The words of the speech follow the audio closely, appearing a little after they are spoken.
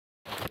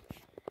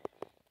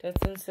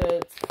Dutz and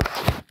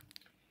Sutz.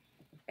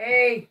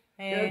 Hey,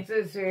 Hey. Dutz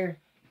is here.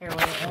 Here, wait,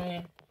 let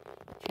me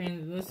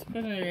change. Let's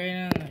put it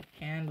right on the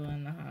candle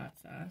in the hot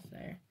sauce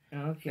there.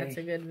 Okay. That's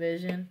a good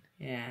vision.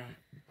 Yeah.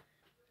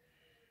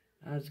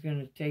 I was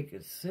gonna take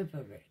a sip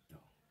of it though.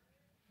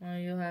 Well,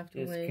 you'll have to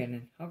Just wait.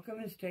 kidding. How come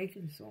it's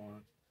taking so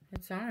long?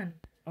 It's on.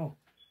 Oh.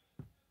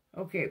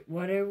 Okay,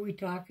 what are we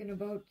talking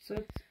about,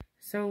 Sutz?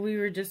 So we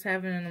were just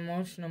having an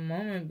emotional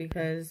moment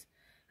because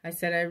I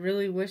said I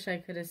really wish I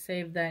could have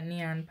saved that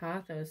neon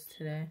pothos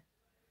today.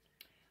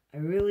 I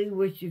really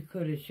wish you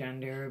could have,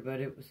 Shandera, but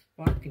it was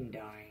fucking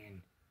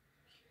dying.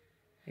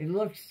 It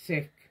looks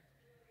sick.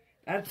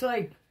 That's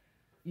like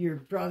your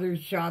brother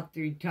shot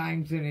 3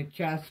 times in the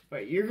chest,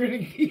 but you're gonna,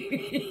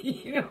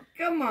 you know,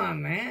 come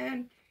on,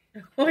 man.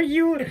 Well,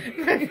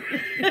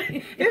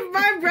 if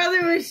my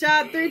brother was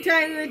shot 3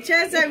 times in the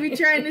chest, I'd be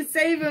trying to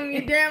save him,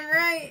 you damn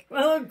right.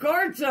 Well, of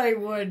course I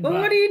would, But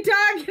what are you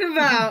talking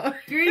about?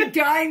 3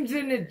 times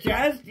in the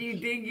chest? Do you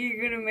think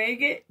you're gonna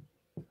make it?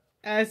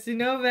 Ashley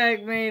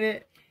Novak made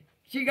it.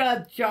 She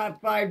got shot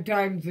 5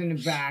 times in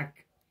the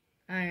back.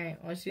 Alright,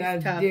 well, she's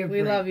That's tough. different.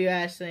 We love you,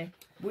 Ashley.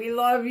 We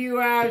love you,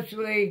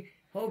 Ashley.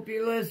 Hope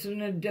you listen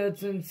to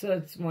Dutz and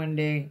Sutz one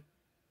day.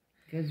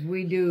 Because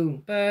we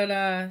do.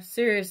 But,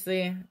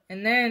 seriously.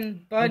 And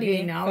then Buddy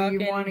Okay, now you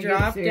wanna fucking get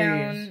dropped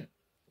serious. down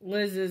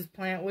Liz's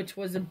plant, which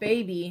was a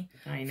baby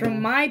I know.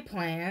 from my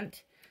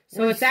plant.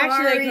 So We're it's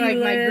actually like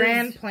my sorry,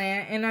 grand Liz.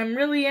 plant. And I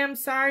really am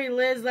sorry,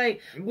 Liz. Like,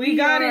 we We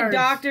got are. it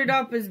doctored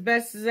up as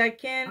best as I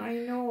can. I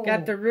know.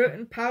 Got the root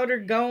and powder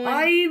going.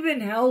 I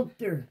even helped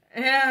her.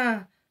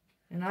 Yeah.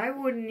 And I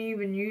wouldn't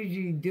even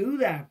usually do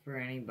that for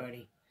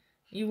anybody.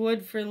 You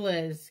would for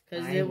Liz,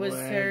 because I it was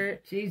would. her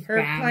She's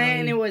plant, family.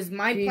 and it was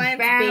my She's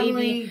plant's family.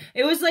 baby.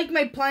 It was like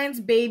my plant's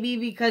baby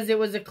because it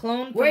was a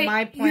clone from Wait,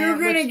 my plant. you're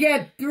going to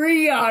get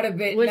 3 out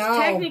of it which now.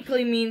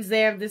 technically means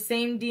they have the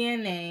same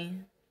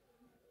DNA.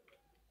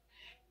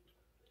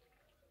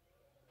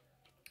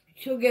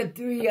 She'll get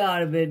 3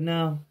 out of it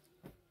now.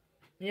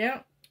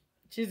 Yep.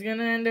 She's going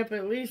to end up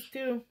at least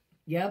 2.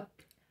 Yep.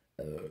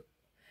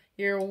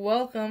 You're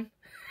welcome.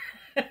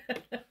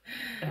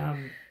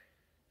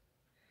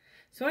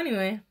 So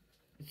anyway,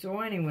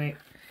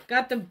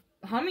 got the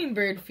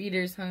hummingbird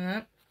feeders hung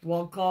up.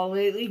 Well, call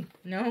lately?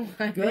 No,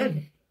 I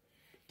Good.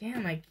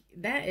 Damn,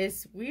 that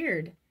is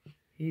weird.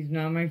 He's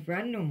not my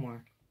friend no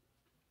more.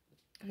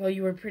 Well,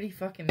 you were pretty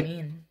fucking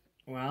mean.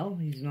 Well,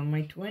 he's not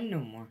my twin no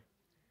more.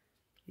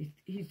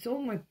 He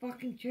sold my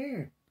fucking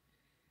chair.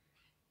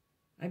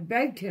 I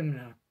begged him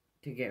not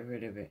to get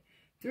rid of it.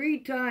 3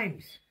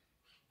 times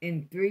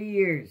in 3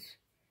 years,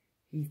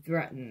 he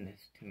threatened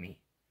this to me.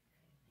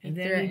 And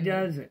then he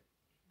does it.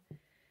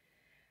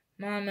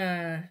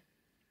 Mama,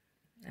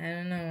 I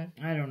don't know.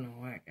 I don't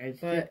know. I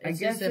It's guess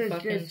just a it's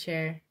fucking just,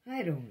 chair.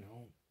 I don't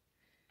know.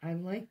 I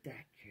like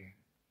that chair.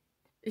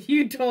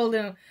 You told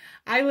him.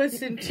 I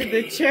listened to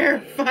the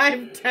chair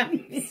 5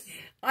 times.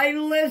 I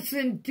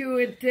listened to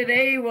it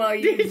today while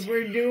you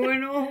were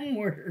doing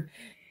homework.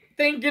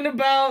 Thinking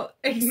about,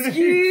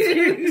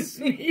 excuse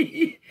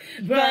me,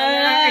 but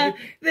I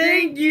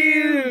think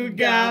you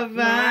got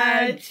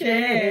my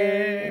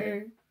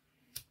chair.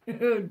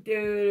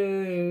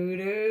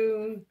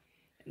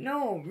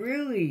 No,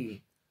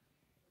 really.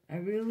 I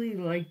really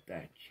like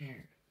that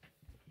chair.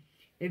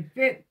 It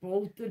fit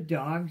both the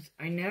dogs.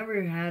 I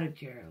never had a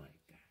chair like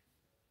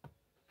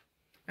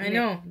that. I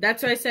know.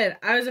 That's what I said.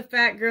 I was a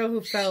fat girl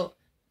who felt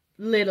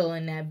little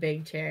in that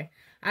big chair.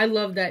 I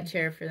love that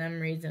chair for them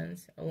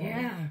reasons alone.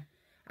 Yeah.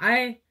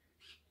 And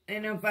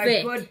if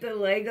fit. I put the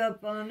leg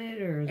up on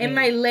it and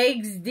my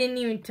legs didn't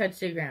even touch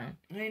the ground.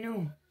 I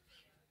know.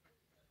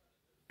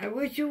 I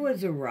wish it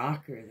was a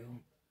rocker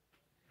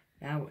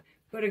though.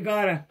 But it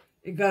got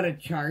a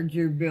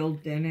charger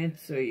built in it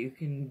so you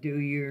can do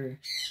your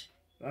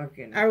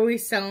fucking. Are we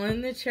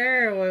selling the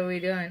chair or what are we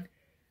doing?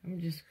 I'm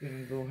just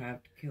gonna go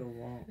have to kill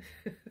Walt.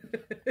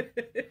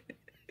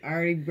 I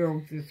already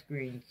broke the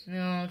screens.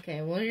 No,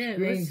 okay. Well,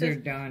 Screens are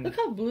done. Look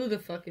how blue the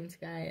fucking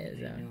sky is.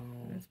 I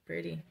know. That's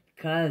pretty.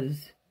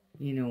 'Cause,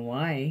 you know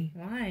why?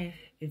 Why?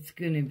 It's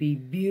gonna be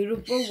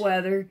beautiful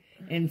weather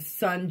and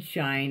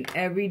sunshine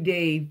every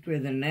day for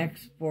the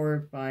next 4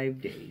 or 5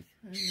 days.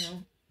 I don't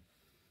know.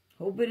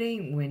 Hope it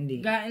ain't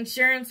windy. Got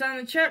insurance on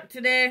the truck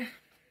today.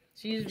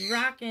 She's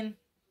rocking.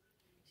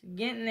 She's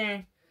getting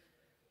there.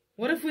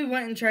 What if we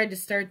went and tried to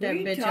start that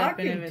bitch up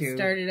and if it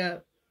started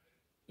up?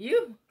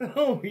 You?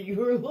 Oh, you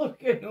were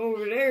looking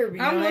over there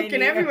behind I'm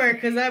looking you. everywhere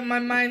because my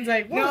mind's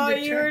like, whoa, no,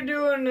 you were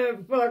doing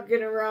the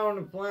fucking around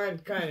the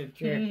plant kind of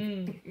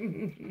trick.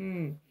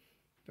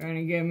 Trying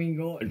to get me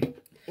going.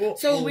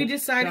 So we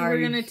decided we're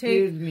going to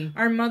take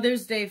our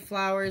Mother's Day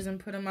flowers and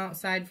put them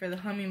outside for the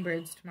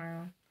hummingbirds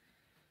tomorrow.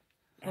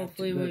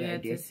 Hopefully we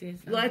get to see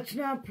some. Let's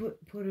not put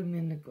them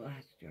in the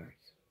glass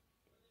jars.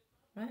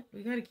 What?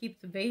 We got to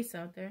keep the vase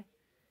out there.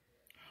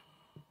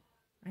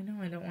 I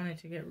know I don't want it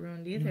to get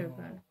ruined either,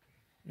 but...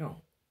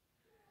 No.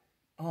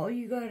 All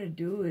you gotta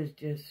do is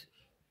just...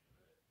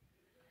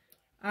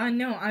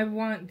 No, I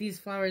want these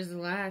flowers to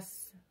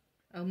last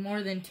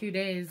more than 2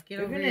 days. Get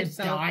They're over gonna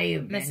yourself, die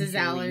Mrs. eventually.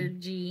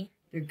 Allergy.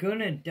 They're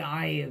gonna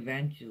die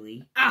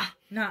eventually. Ah,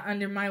 not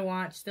under my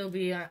watch. They'll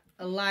be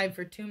alive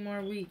for 2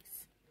 more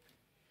weeks.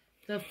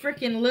 The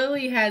frickin'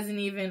 lily hasn't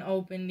even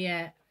opened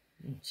yet.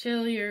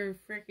 Chill your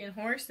frickin'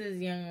 horses,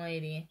 young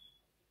lady.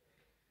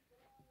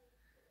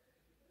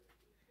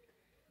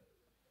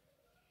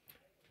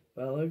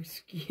 Well,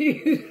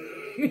 excuse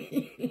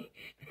me.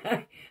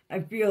 I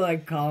feel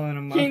like calling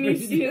them up. Can you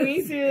see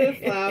me through the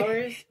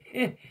flowers?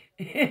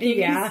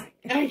 Yeah.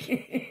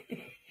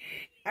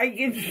 I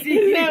can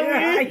see your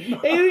eyeball.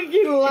 We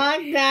can lock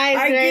eyes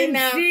right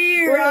now. I can see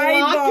your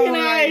eyeball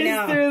right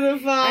now. Through the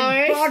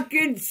flowers. I'm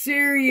fucking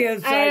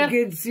serious. I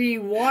can see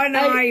one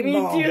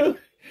eyeball. Me too.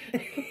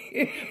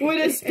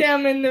 With a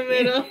stem in the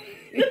middle.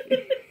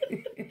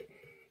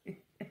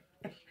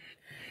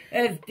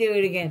 Let's do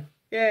it again.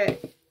 Okay.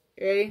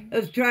 Ready?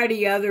 Let's try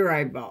the other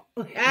eyeball.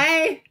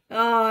 Eye?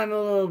 Oh, I'm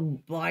a little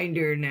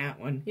blinder in that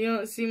one. You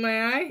don't see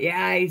my eye? Yeah,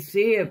 I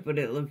see it, but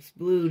it looks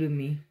blue to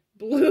me.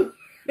 Blue?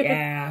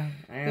 Yeah.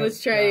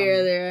 Let's try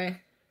your other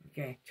eye.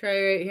 Okay. Try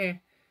right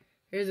here.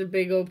 Here's a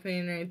big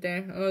opening right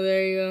there. Oh,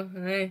 there you go.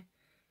 Hi.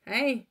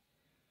 Hi.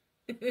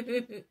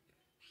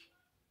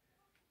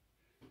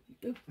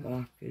 The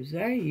fuck? Is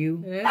that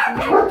you?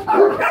 That's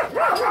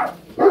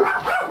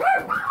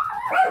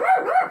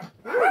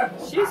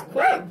me. She's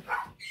quick.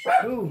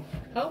 Ooh.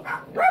 Oh.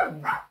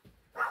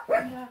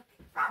 Yeah.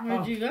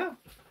 Where'd you go?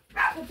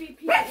 The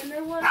BP, and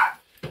there was,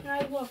 and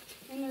I looked,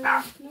 and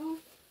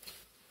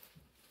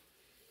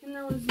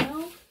there was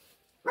no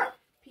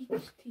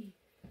peach tea.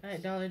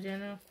 At Dollar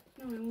General?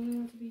 No, I only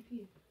went to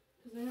BP,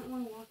 because I didn't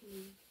want to walk in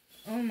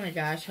there. Oh my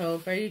gosh,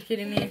 Hope. Are you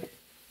kidding me?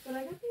 But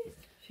I got this.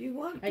 She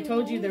walked. I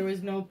told you there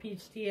was no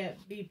peach tea at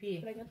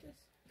BP. But I got this.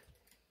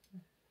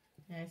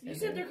 Yeah, You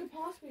said there could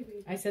possibly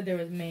be. I said there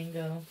was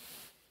mango.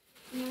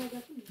 No, I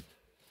got these.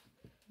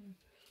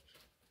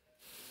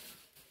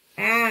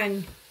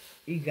 And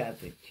you got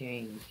the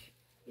change.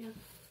 Yeah.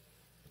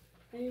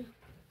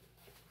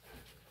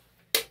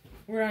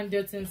 We're on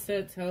Dutz and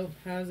Sutz, Hope.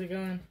 How's it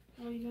going?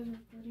 Oh, you guys are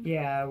recording?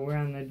 Yeah, we're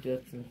on the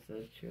Dutz and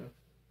Sutz show.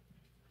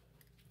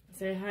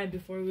 Say hi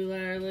before we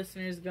let our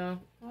listeners go.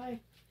 Hi.